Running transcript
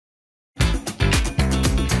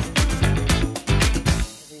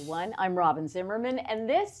everyone. I'm Robyn Zimmerman, and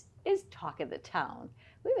this is Talk of the Town.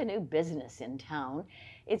 We have a new business in town.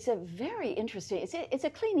 It's a very interesting, it's a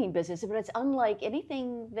cleaning business, but it's unlike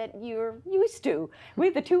anything that you're used to. We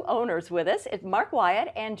have the two owners with us. It's Mark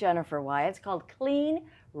Wyatt and Jennifer Wyatt. It's called Clean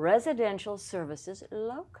Residential Services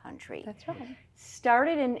Lowcountry. That's right.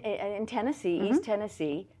 Started in Tennessee, East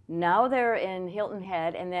Tennessee. Now they're in Hilton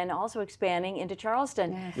Head, and then also expanding into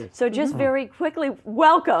Charleston. Yes. So just very quickly,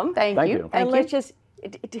 welcome. Thank you. And let's just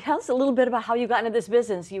tell us a little bit about how you got into this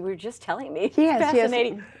business. You were just telling me. Yes,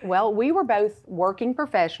 fascinating. yes. Well, we were both working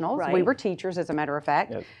professionals. Right. We were teachers, as a matter of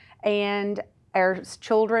fact. Yes. And our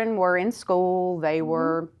children were in school. They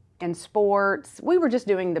were in sports. We were just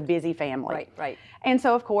doing the busy family. Right, right. And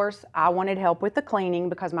so, of course, I wanted help with the cleaning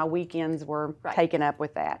because my weekends were taken up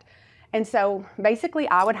with that. And so, basically,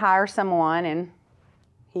 I would hire someone and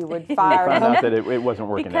he would fire them. Found out that it wasn't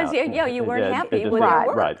working out. Because you weren't happy with right, your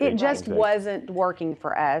work. Right, it just exactly. wasn't working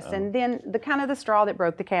for us. And then the straw that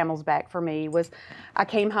broke the camel's back for me was I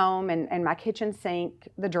came home and my kitchen sink,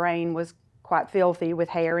 the drain was quite filthy with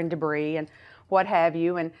hair and debris and what have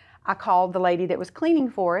you. And I called the lady that was cleaning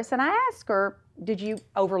for us and I asked her, did you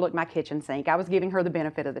overlook my kitchen sink? I was giving her the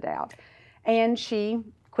benefit of the doubt. And she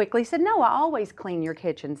quickly said, no, I always clean your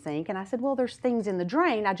kitchen sink. And I said, well, there's things in the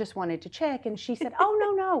drain. I just wanted to check. And she said, oh,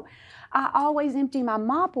 no. I always empty my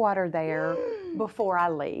mop water there before I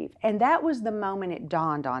leave. And that was the moment it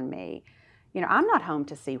dawned on me. You know, I'm not home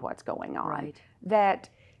to see what's going on. Right. That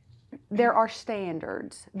there are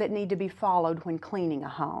standards that need to be followed when cleaning a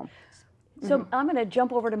home. So I'm going to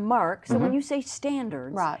jump over to Mark. So when you say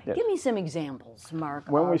standards, give me some examples, Mark.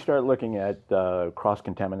 When we start looking at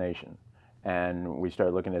cross-contamination, and we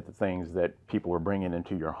start looking at the things that people are bringing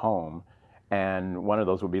into your home, and one of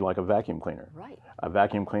those would be like a vacuum cleaner. Right. A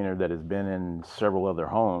vacuum cleaner that has been in several other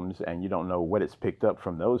homes, and you don't know what it's picked up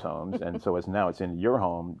from those homes, and so now it's in your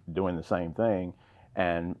home doing the same thing,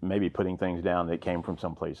 and maybe putting things down that came from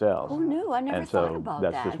someplace else. Who knew? I never thought about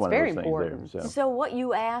that. That's just one very of those important. things there. So what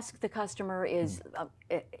you ask the customer is,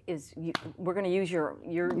 we're going to use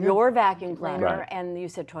your vacuum cleaner, Right. and you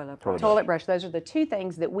said toilet brush. Toilet brush, those are the two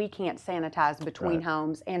things that we can't sanitize between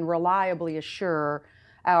homes and reliably assure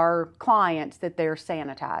our clients that they're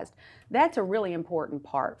sanitized. That's a really important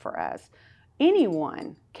part for us.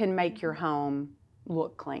 Anyone can make your home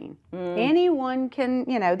look clean. Anyone can,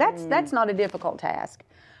 that's not a difficult task.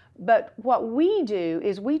 But what we do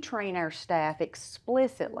is we train our staff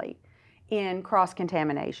explicitly in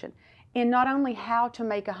cross-contamination, in not only how to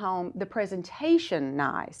make a home, the presentation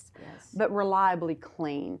nice, but reliably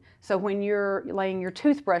clean. So when you're laying your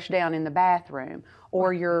toothbrush down in the bathroom,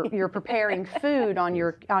 or you're preparing food on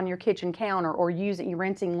your kitchen counter, or you're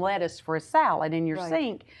rinsing lettuce for a salad in your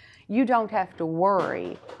sink, you don't have to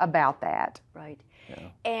worry about that. Right. Yeah.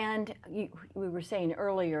 And we were saying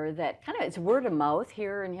earlier that kind of it's word of mouth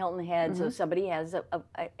here in Hilton Head. So somebody has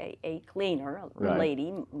a cleaner, a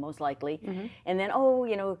lady most likely, and then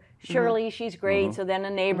Shirley, she's great. So then a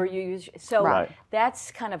neighbor you use. So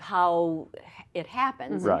that's kind of how it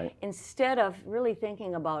happens. Right. Instead of really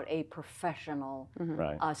thinking about a professional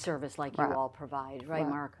service like you all provide, right,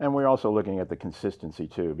 Mark? And we're also looking at the consistency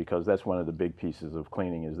too, because that's one of the big pieces of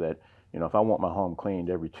cleaning is that, if I want my home cleaned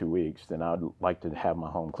every 2 weeks, then I'd like to have my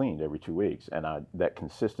home cleaned every 2 weeks. And that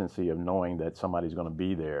consistency of knowing that somebody's going to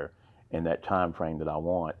be there in that time frame that I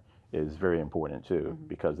want is very important too,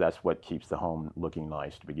 because that's what keeps the home looking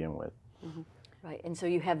nice to begin with. Right, and so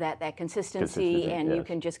you have that consistency and you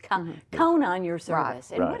can just count on your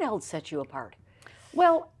service. And what else sets you apart?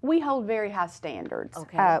 Well, we hold very high standards.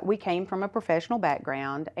 Okay. We came from a professional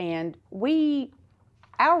background, and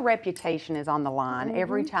our reputation is on the line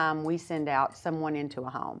every time we send out someone into a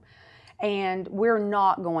home. And we're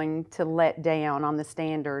not going to let down on the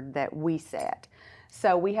standard that we set.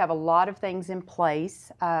 So we have a lot of things in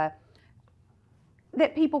place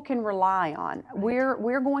that people can rely on.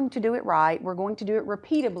 We're going to do it right. We're going to do it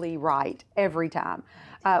repeatably right every time.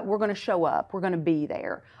 We're going to show up. We're going to be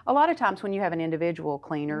there. A lot of times when you have an individual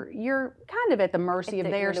cleaner, you're kind of at the mercy of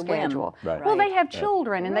their schedule. Right. Well, they have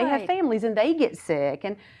children and they have families and they get sick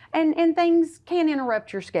and things can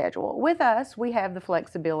interrupt your schedule. With us, we have the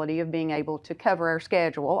flexibility of being able to cover our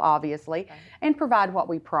schedule, obviously, and provide what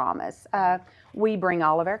we promise. We bring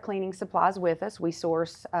all of our cleaning supplies with us. We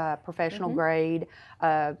source professional grade,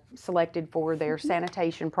 selected for their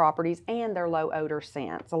sanitation properties and their low odor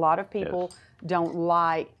scents. A lot of people don't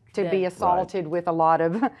like to be assaulted with a lot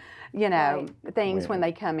of, things when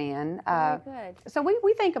they come in. So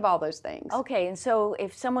we think of all those things. Okay, and so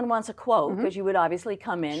if someone wants a quote, because you would obviously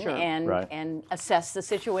come in and assess the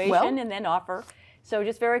situation and then offer So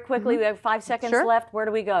just very quickly, we have 5 seconds Sure. left. Where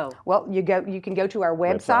do we go? Well, you can go to our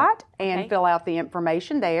website and fill out the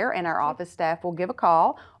information there, and our office staff will give a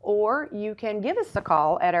call, or you can give us a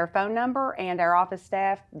call at our phone number, and our office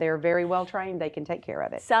staff, they're very well trained, they can take care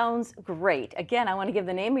of it. Sounds great. Again, I want to give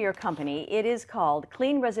the name of your company. It is called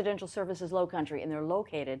Clean Residential Services Lowcountry, and they're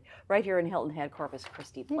located right here in Hilton Head, Corpus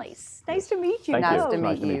Christi Place. Nice to meet you. Thank Nice you. to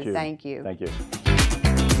Nice meet you. Thank you. Thank you.